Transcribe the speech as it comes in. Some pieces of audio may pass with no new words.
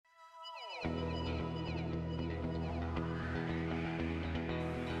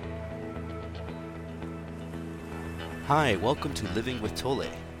Hi, welcome to Living with Tolle,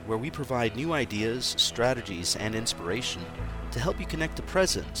 where we provide new ideas, strategies, and inspiration to help you connect to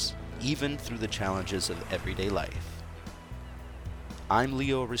presence, even through the challenges of everyday life. I'm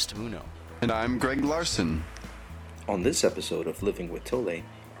Leo Aristamuno. And I'm Greg Larson. On this episode of Living with Tolle,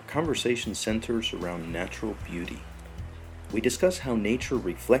 our conversation centers around natural beauty. We discuss how nature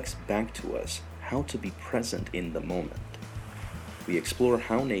reflects back to us how to be present in the moment. We explore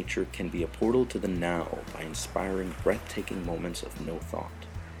how nature can be a portal to the now by inspiring breathtaking moments of no thought.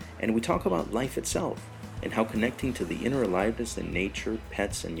 And we talk about life itself and how connecting to the inner aliveness in nature,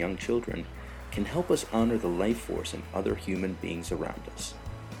 pets, and young children can help us honor the life force in other human beings around us.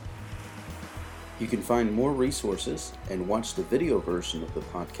 You can find more resources and watch the video version of the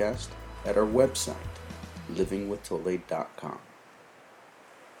podcast at our website, livingwithtolle.com.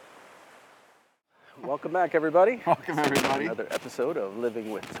 Welcome back, everybody. Welcome, everybody. Another episode of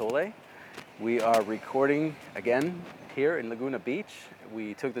Living with Tolle. We are recording again here in Laguna Beach.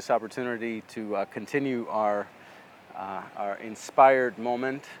 We took this opportunity to continue our inspired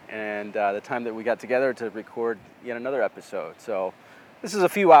moment and the time that we got together to record yet another episode. So this is a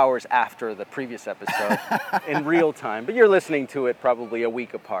few hours after the previous episode in real time, but you're listening to it probably a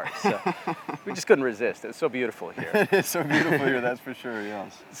week apart. So we just couldn't resist. It's so beautiful here. It is so beautiful here, that's for sure,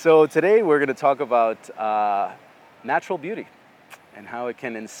 yes. So today we're going to talk about natural beauty and how it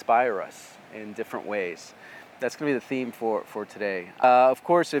can inspire us in different ways. That's going to be the theme for today. Of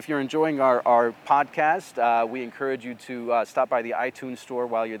course, if you're enjoying our podcast, we encourage you to stop by the iTunes store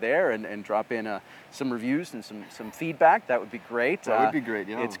while you're there and drop in some reviews and some feedback. That would be great. That would be great,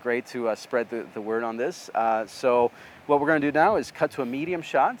 yeah. It's great to spread the word on this. So what we're going to do now is cut to a medium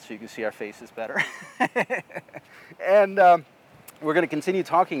shot so you can see our faces better. And we're going to continue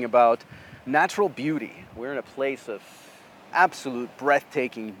talking about natural beauty. We're in a place of absolute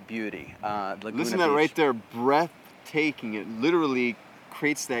breathtaking beauty. Laguna Listen to that Beach. right there, breathtaking. It literally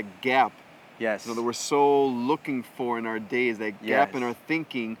creates that gap Yes. that we're so looking for in our days, that gap in Yes. our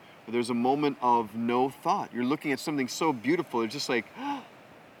thinking where there's a moment of no thought. You're looking at something so beautiful, it's just like,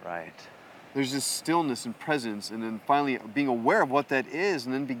 Right. there's this stillness and presence, and then finally being aware of what that is,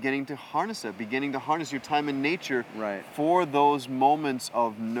 and then beginning to harness that, beginning to harness your time in nature Right. for those moments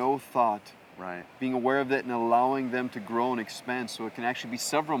of no thought. Right. Being aware of that and allowing them to grow and expand, so it can actually be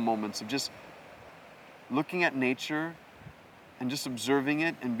several moments of just looking at nature and just observing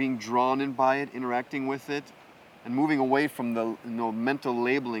it and being drawn in by it, interacting with it, and moving away from the mental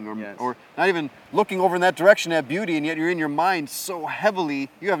labeling or not even looking over in that direction at beauty, and yet you're in your mind so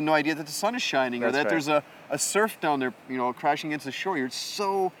heavily you have no idea that the sun is shining or That's that right. there's a surf down there, crashing against the shore. You're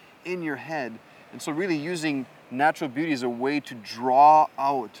so in your head, and so really using natural beauty as a way to draw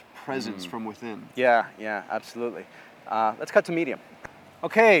out presence from within. Yeah, absolutely. Let's cut to medium.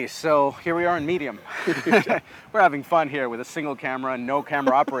 Okay, so here we are in medium. We're having fun here with a single camera and no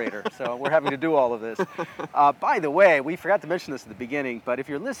camera operator, so we're having to do all of this. By the way, we forgot to mention this at the beginning, but if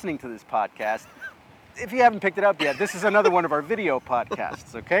you're listening to this podcast, if you haven't picked it up yet, this is another one of our video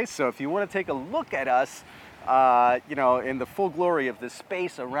podcasts, okay? So if you want to take a look at us, in the full glory of this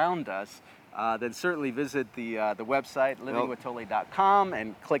space around us, then certainly visit the website, livingwithtolle.com,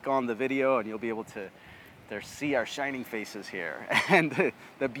 and click on the video, and you'll be able to see our shining faces here and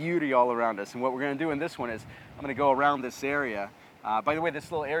the beauty all around us. And what we're going to do in this one is I'm going to go around this area. By the way,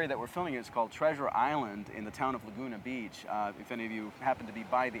 this little area that we're filming is called Treasure Island in the town of Laguna Beach. If any of you happen to be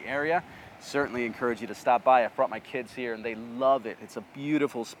by the area, certainly encourage you to stop by. I've brought my kids here, and they love it. It's a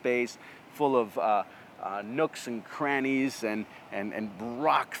beautiful space full of nooks and crannies and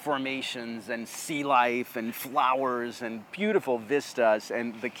rock formations and sea life and flowers and beautiful vistas,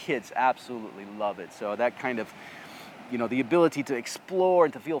 and the kids absolutely love it. So that kind of, the ability to explore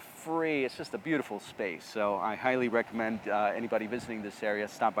and to feel free, it's just a beautiful space. So I highly recommend anybody visiting this area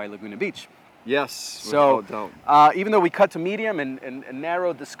stop by Laguna Beach. Yes, So without doubt. even though we cut to medium and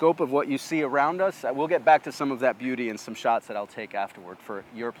narrowed the scope of what you see around us, we'll get back to some of that beauty and some shots that I'll take afterward for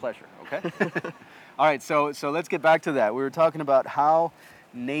your pleasure, okay? All right, so let's get back to that. We were talking about how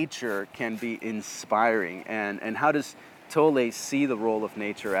nature can be inspiring, and how does Tolle see the role of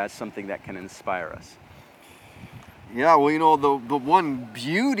nature as something that can inspire us? Yeah, well, the one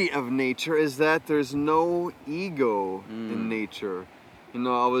beauty of nature is that there's no ego in nature.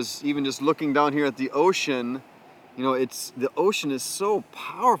 I was even just looking down here at the ocean. The ocean is so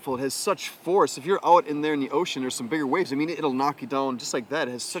powerful. It has such force. If you're out in there in the ocean, there's some bigger waves. I mean, it'll knock you down just like that.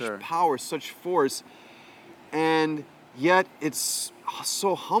 It has such power, such force. And yet it's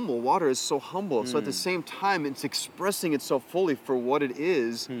so humble. Water is so humble. So at the same time, it's expressing itself fully for what it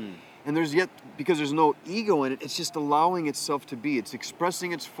is. And because there's no ego in it, it's just allowing itself to be. It's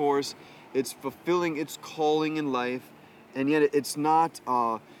expressing its force. It's fulfilling its calling in life. and yet it's not,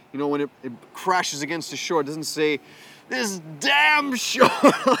 when it crashes against the shore, it doesn't say, this damn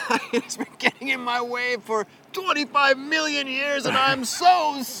shoreline has been getting in my way for 25 million years and I'm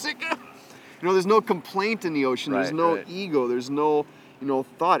so sick of... there's no complaint in the ocean. There's no ego. There's no,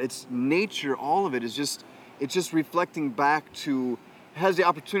 thought. It's nature. All of it is just, it's just reflecting back to, has the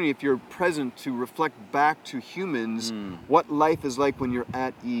opportunity, if you're present, to reflect back to humans what life is like when you're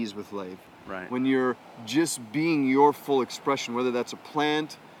at ease with life. Right. When you're just being your full expression, whether that's a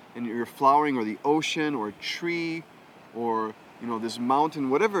plant and you're flowering, or the ocean, or a tree, or this mountain,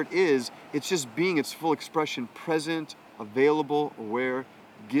 whatever it is, it's just being its full expression, present, available, aware,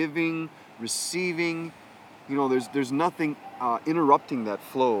 giving, receiving. There's nothing interrupting that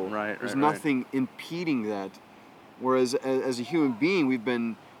flow. There's nothing impeding that. Whereas as a human being, we've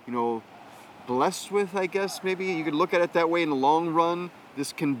been, blessed with, I guess, maybe you could look at it that way in the long run,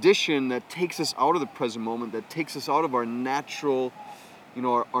 this condition that takes us out of the present moment, that takes us out of our natural,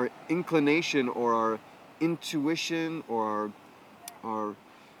 our inclination, or our intuition, or our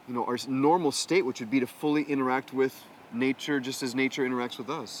normal state, which would be to fully interact with nature just as nature interacts with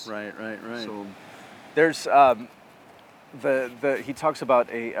us. Right. So there's he talks about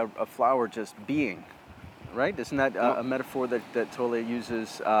a flower just being, right? Isn't that a metaphor that Tolle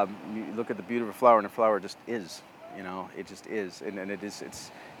uses? You look at the beauty of a flower, and a flower just is. It just is, and it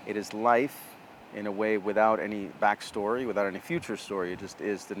is life in a way without any backstory, without any future story. It just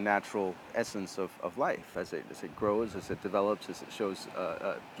is the natural essence of life as it grows, as it develops, as it shows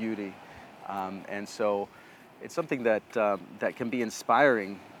beauty, and so it's something that can be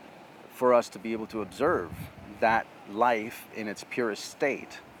inspiring for us to be able to observe that life in its purest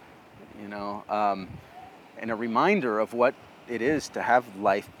state, and a reminder of what it is to have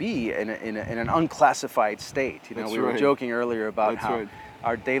life be in an unclassified state. We were joking earlier about how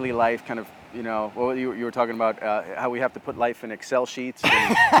our daily life kind of, well, you were talking about how we have to put life in Excel sheets,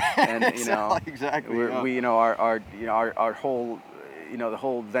 and exactly. Our whole, the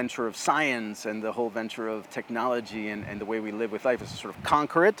whole venture of science and the whole venture of technology and the way we live with life is to sort of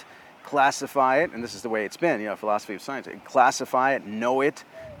conquer it, classify it, and this is the way it's been, philosophy of science. Classify it, know it,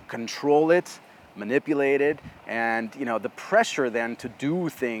 control it, manipulate it, and the pressure then to do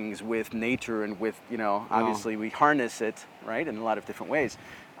things with nature and with obviously we harness it, right, in a lot of different ways,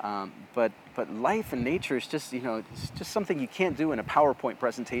 but life and nature is just it's just something you can't do in a PowerPoint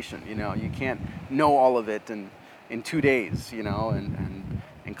presentation. You can't know all of it in 2 days, and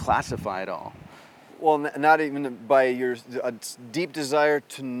classify it all. Well, not even by your deep desire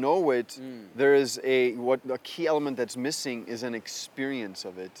to know it. There is a key element that's missing is an experience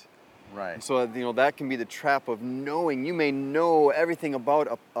of it. Right. And so that can be the trap of knowing. You may know everything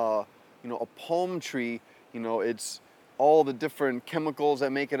about a palm tree. It's all the different chemicals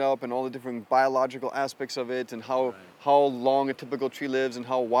that make it up, and all the different biological aspects of it, and how long a typical tree lives, and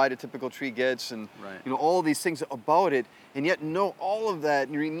how wide a typical tree gets, and all these things about it, and yet know all of that.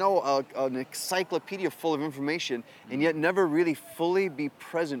 And an encyclopedia full of information, and yet never really fully be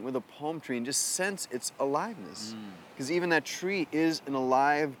present with a palm tree and just sense its aliveness. Because even that tree is an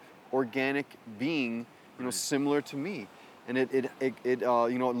alive, organic being, similar to me, and it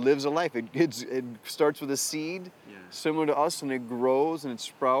lives a life. It starts with a seed, similar to us, and it grows and it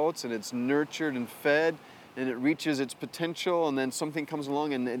sprouts and it's nurtured and fed, and it reaches its potential, and then something comes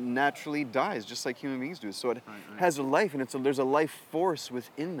along and it naturally dies, just like human beings do. So it has a life, and there's a life force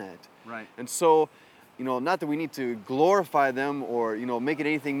within that. Right. And so, not that we need to glorify them or make it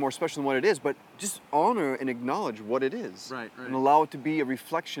anything more special than what it is, but just honor and acknowledge what it is, right. and allow it to be a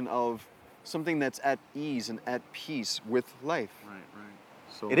reflection of something that's at ease and at peace with life. Right.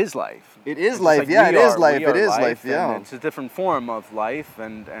 So it is life. It is life. Yeah, it is life. It is life. Yeah. It's a different form of life,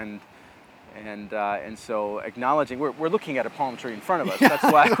 and so acknowledging we're looking at a palm tree in front of us. That's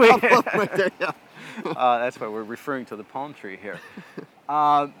why right there, that's why we're referring to the palm tree here.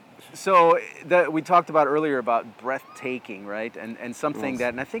 So we talked about earlier about breathtaking, right? And something that,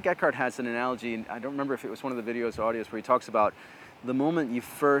 and I think Eckhart has an analogy, and I don't remember if it was one of the videos or audios where he talks about the moment you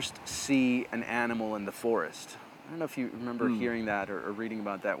first see an animal in the forest. I don't know if you remember hearing that or reading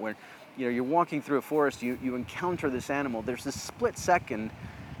about that, where you're walking through a forest, you encounter this animal. There's this split second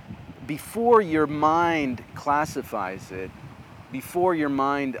before your mind classifies it, before your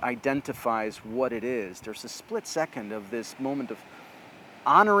mind identifies what it is. There's a split second of this moment of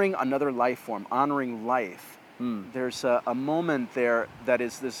honoring another life form, honoring life. There's a moment there that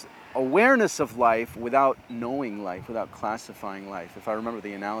is this awareness of life without knowing life, without classifying life, if I remember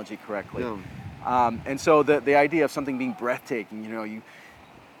the analogy correctly. And so the idea of something being breathtaking, you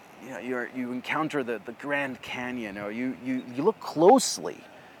encounter the Grand Canyon, or you look closely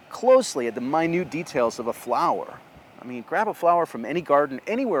at the minute details of a flower, I mean, grab a flower from any garden,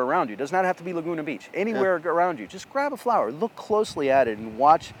 anywhere around you. It does not have to be Laguna Beach. Anywhere around you. Just grab a flower. Look closely at it and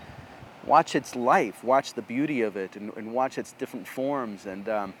watch its life. Watch the beauty of it and watch its different forms.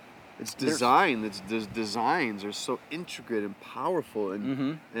 And its design. The designs are so intricate and powerful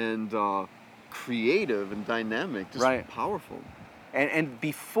and creative and dynamic. Just powerful. And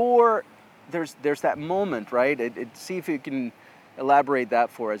before there's that moment, right? See if you can elaborate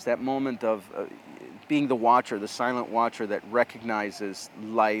that for us. That moment of being the watcher, the silent watcher that recognizes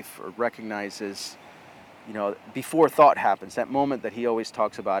life or recognizes, before thought happens. That moment that he always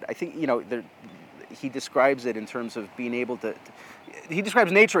talks about. I think, he describes it in terms of being able to. He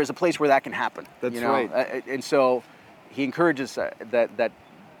describes nature as a place where that can happen. That's right. And so he encourages that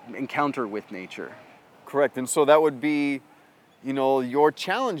encounter with nature. Correct. And so that would be, your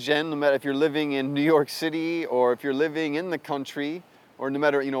challenge, Jen, no matter if you're living in New York City or if you're living in the country, or no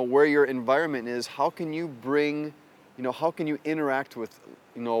matter, where your environment is, how can you bring, how can you interact with,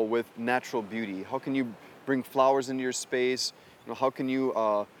 with natural beauty? How can you bring flowers into your space? How can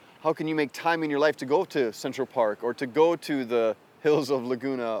you make time in your life to go to Central Park or to go to the hills of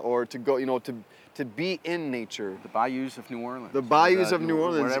Laguna or to go, to be in nature? The bayous of New Orleans. The bayous of New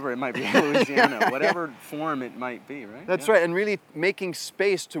Orleans. Whatever it might be, Louisiana, whatever form it might be, right? That's right, and really making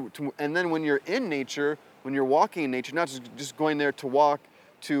space to, and then when you're in nature, when you're walking in nature, not just going there to walk,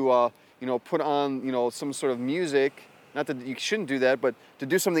 to put on some sort of music. Not that you shouldn't do that, but to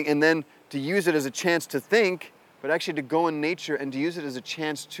do something and then to use it as a chance to think, but actually to go in nature and to use it as a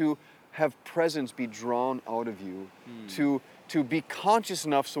chance to have presence be drawn out of you, to be conscious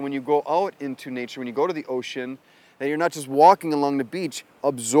enough so when you go out into nature, when you go to the ocean, that you're not just walking along the beach,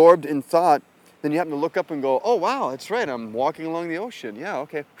 absorbed in thought. Then you happen to look up and go, oh wow, that's right, I'm walking along the ocean. Yeah,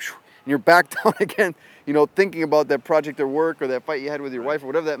 okay. And you're back down again, thinking about that project or work or that fight you had with your wife or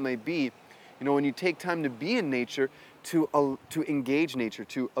whatever that may be. When you take time to be in nature, to engage nature,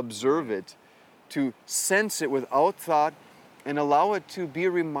 to observe it, to sense it without thought, and allow it to be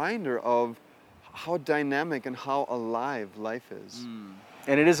a reminder of how dynamic and how alive life is.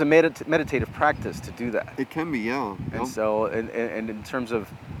 And it is a meditative practice to do that. It can be, yeah. And so, and in terms of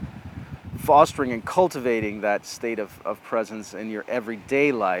fostering and cultivating that state of presence in your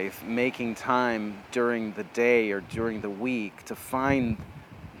everyday life, making time during the day or during the week to find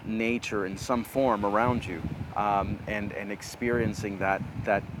nature in some form around you, and experiencing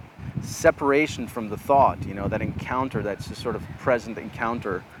that separation from the thought, that encounter, that's just sort of present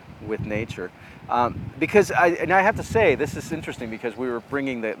encounter with nature. Because I have to say, this is interesting because we were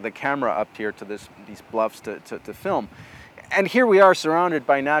bringing the camera up here to these bluffs to film. And here we are surrounded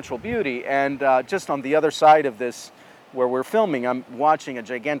by natural beauty, and just on the other side of this, where we're filming, I'm watching a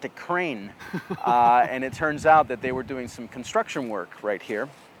gigantic crane, and it turns out that they were doing some construction work right here.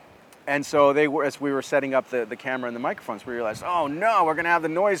 And so as we were setting up the camera and the microphones, we realized, oh no, we're going to have the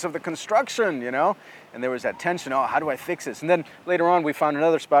noise of the construction, And there was that tension, oh, how do I fix this? And then later on, we found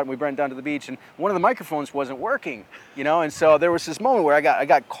another spot and we went down to the beach and one of the microphones wasn't working, And so there was this moment where I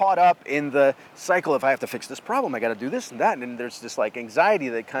got caught up in the cycle of I have to fix this problem, I got to do this and that. And there's this anxiety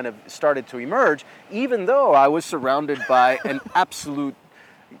that kind of started to emerge, even though I was surrounded by an absolute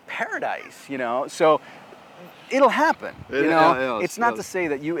paradise, So it'll happen, It's not to say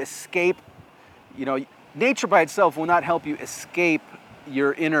that you escape, nature by itself will not help you escape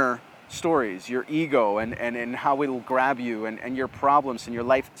your inner stories, your ego, and how it'll grab you, and your problems and your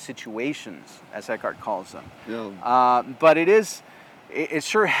life situations, as Eckhart calls them. Yeah. But it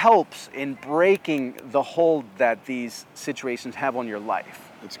sure helps in breaking the hold that these situations have on your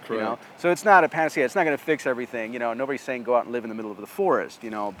life. That's correct. So it's not a panacea. It's not going to fix everything. Nobody's saying go out and live in the middle of the forest.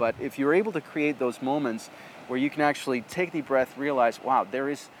 But if you're able to create those moments where you can actually take a deep breath, realize, wow,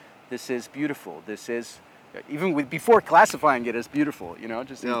 this is beautiful. This is, even before classifying it as beautiful, then it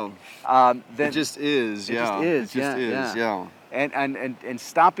just is. It just is. And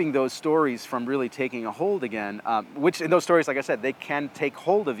stopping those stories from really taking a hold again, which in those stories, like I said, they can take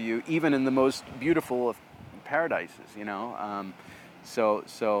hold of you even in the most beautiful of paradises.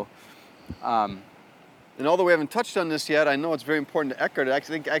 And although we haven't touched on this yet, I know it's very important to Eckhart. I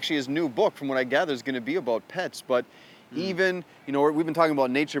think actually his new book, from what I gather, is going to be about pets. But even, we've been talking about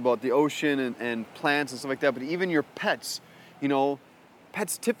nature, about the ocean and plants and stuff like that. But even your pets,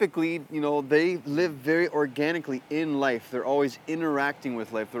 pets typically, they live very organically in life. They're always interacting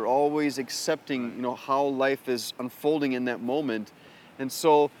with life. They're always accepting, how life is unfolding in that moment. And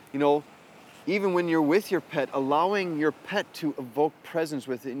so, even when you're with your pet, allowing your pet to evoke presence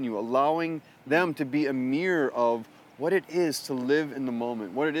within you, allowing them to be a mirror of what it is to live in the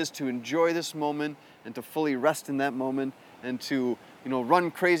moment, what it is to enjoy this moment and to fully rest in that moment and to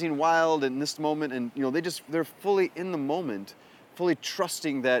run crazy and wild in this moment, and they're fully in the moment, fully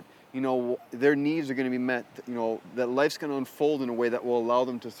trusting that their needs are going to be met, that life's going to unfold in a way that will allow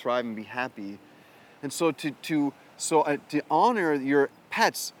them to thrive and be happy. And so to honor your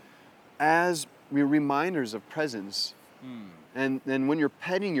pets as reminders of presence, and when you're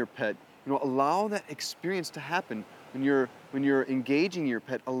petting your pet, allow that experience to happen. When you're engaging your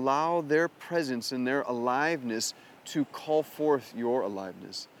pet, allow their presence and their aliveness to call forth your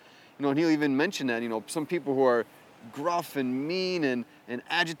aliveness. And he'll even mention that, some people who are gruff and mean and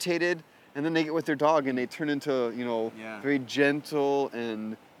agitated, and then they get with their dog and they turn into, very gentle,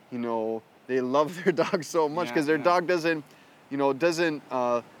 and, they love their dog so much because their dog doesn't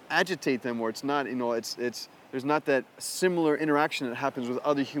agitate them, or it's not, there's not that similar interaction that happens with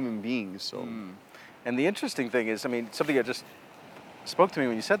other human beings. So. And the interesting thing is, something that just spoke to me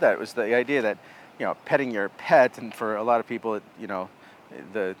when you said that was the idea that, petting your pet, and for a lot of people,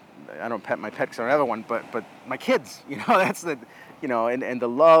 I don't pet my pet because I don't have one, but my kids, that's the, and the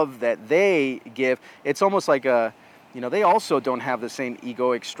love that they give, it's almost like they also don't have the same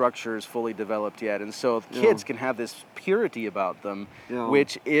egoic structures fully developed yet, and so kids can have this purity about them,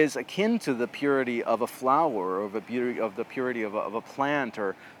 which is akin to the purity of a flower, or the purity of a plant,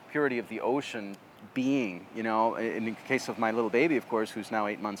 or purity of the ocean being. In the case of my little baby, of course, who's now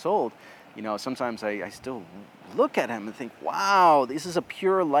 8 months old, sometimes I still look at him and think, wow, this is a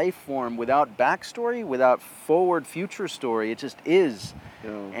pure life form without backstory, without forward future story. It just is.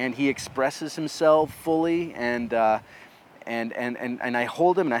 And he expresses himself fully, and I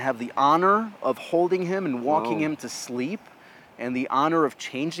hold him, and I have the honor of holding him and walking him to sleep, and the honor of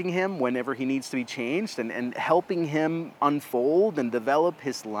changing him whenever he needs to be changed, and helping him unfold and develop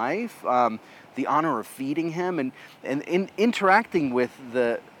his life, the honor of feeding him, and in interacting with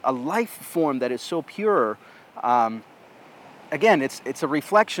a life form that is so pure. Again, it's a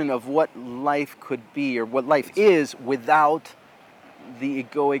reflection of what life could be, or what life is, without the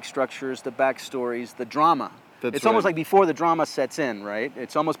egoic structures, the backstories, the drama. It's almost like before the drama sets in, right?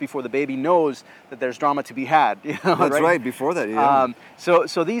 It's almost before the baby knows that there's drama to be had. That's right, before that,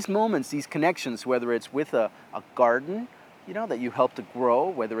 So these moments, these connections, whether it's with a garden, that you help to grow,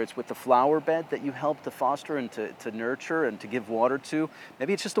 whether it's with the flower bed that you help to foster and to nurture and to give water to.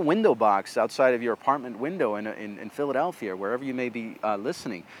 Maybe it's just a window box outside of your apartment window in Philadelphia, wherever you may be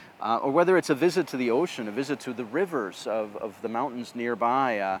listening. Or whether it's a visit to the ocean, a visit to the rivers of the mountains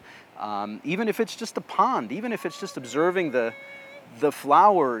nearby. Even if it's just a pond, even if it's just observing the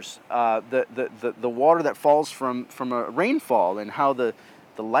flowers, the water that falls from a rainfall, and how the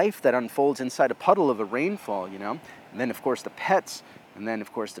life that unfolds inside a puddle of a rainfall, And then, of course, the pets, and then,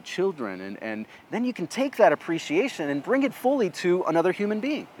 of course, the children. And then you can take that appreciation and bring it fully to another human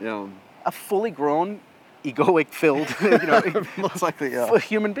being. A fully grown, egoic-filled, most likely,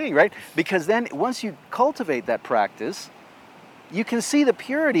 human being, right? Because then, once you cultivate that practice, you can see the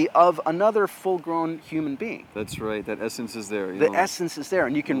purity of another full-grown human being. That's right. That essence is there. The essence is there,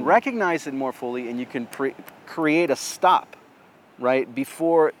 and you can recognize it more fully, and you can create a stop, right,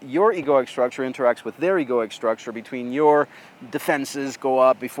 before your egoic structure interacts with their egoic structure, between your defenses go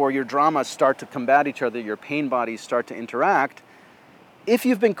up, before your dramas start to combat each other, your pain bodies start to interact. If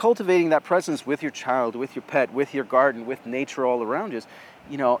you've been cultivating that presence with your child, with your pet, with your garden, with nature all around you,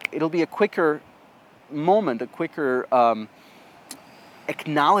 it'll be a quicker moment, a quicker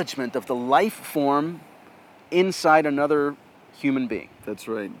acknowledgement of the life form inside another human being. That's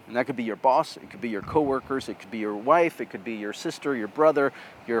right. And that could be your boss, it could be your coworkers, it could be your wife, it could be your sister, your brother,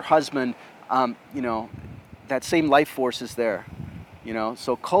 your husband. That same life force is there.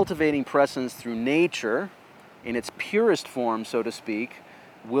 So cultivating presence through nature in its purest form, so to speak,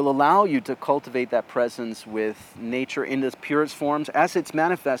 will allow you to cultivate that presence with nature in its purest forms as it's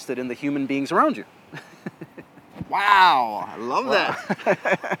manifested in the human beings around you. Wow, I love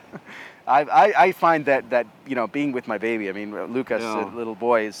that. I find that being with my baby, Lucas, the little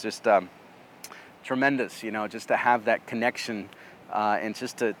boy, is just tremendous. Just to have that connection, and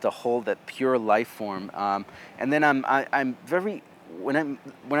just to hold that pure life form. And then I'm very, when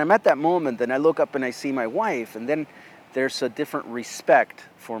I'm at that moment, then I look up and I see my wife, and then there's a different respect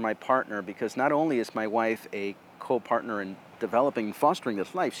for my partner, because not only is my wife a co-partner in developing and fostering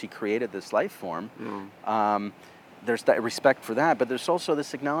this life, she created this life form. There's that respect for that, but there's also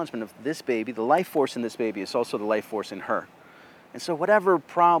this acknowledgement of this baby, the life force in this baby is also the life force in her. And so whatever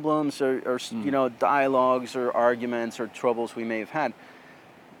problems or dialogues or arguments or troubles we may have had,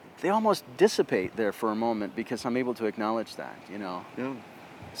 they almost dissipate there for a moment, because I'm able to acknowledge that,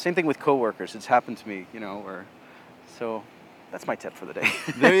 Same thing with coworkers. It's happened to me, So that's my tip for the day.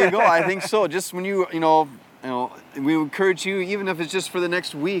 There you go. I think so. Just when we encourage you, even if it's just for the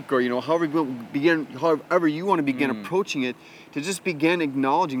next week, or however you want to begin approaching it, to just begin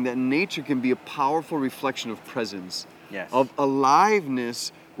acknowledging that nature can be a powerful reflection of presence, of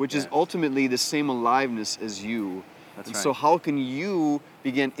aliveness, which is ultimately the same aliveness as you. That's right. So how can you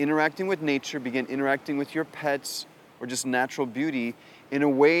begin interacting with nature, begin interacting with your pets, or just natural beauty in a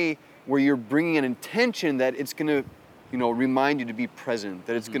way where you're bringing an intention that it's going to remind you to be present,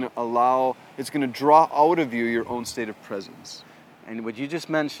 that it's going to draw out of you your own state of presence. And what you just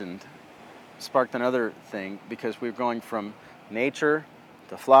mentioned sparked another thing, because we're going from nature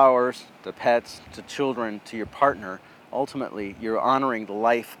to flowers to pets to children to your partner. Ultimately, you're honoring the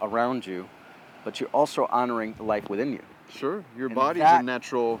life around you, but you're also honoring the life within you. Sure, your body's a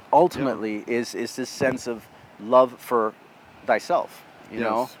natural... Ultimately is this sense of love for thyself, you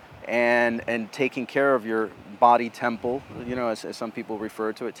know, and taking care of your body temple, as some people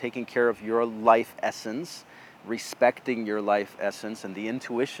refer to it, taking care of your life essence, respecting your life essence and the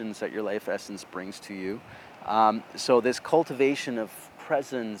intuitions that your life essence brings to you. So this cultivation of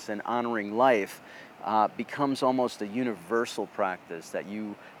presence and honoring life becomes almost a universal practice, that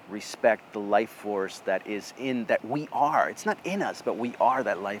you respect the life force that we are. It's not in us, but we are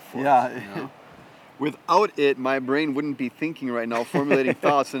that life force. Yeah. Without it, my brain wouldn't be thinking right now, formulating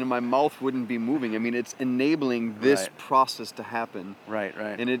thoughts, and my mouth wouldn't be moving. I mean, it's enabling this process to happen. Right.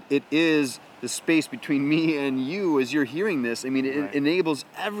 And it is the space between me and you as you're hearing this. I mean, it enables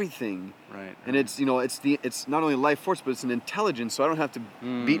everything. Right. And it's not only life force, but it's an intelligence. So I don't have to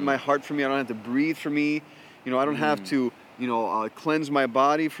beat my heart for me. I don't have to breathe for me. I don't have to, cleanse my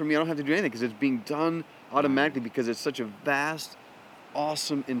body for me. I don't have to do anything, because it's being done automatically, because it's such a vast,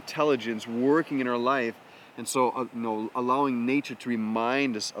 awesome intelligence working in our life. And so allowing nature to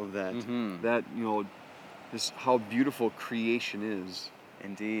remind us of that, that this how beautiful creation is.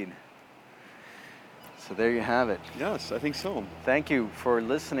 Indeed. So there you have it. Yes, I think so. Thank you for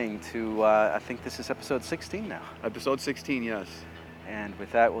listening to I think this is episode 16 now. Episode 16, yes. And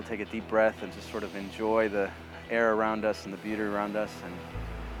with that, we'll take a deep breath and just sort of enjoy the air around us and the beauty around us,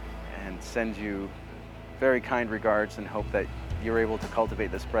 and send you very kind regards, and hope that you're able to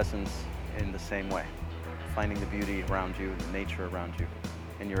cultivate this presence in the same way, finding the beauty around you, the nature around you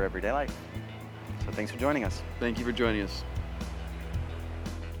in your everyday life. So thanks for joining us. Thank you for joining us.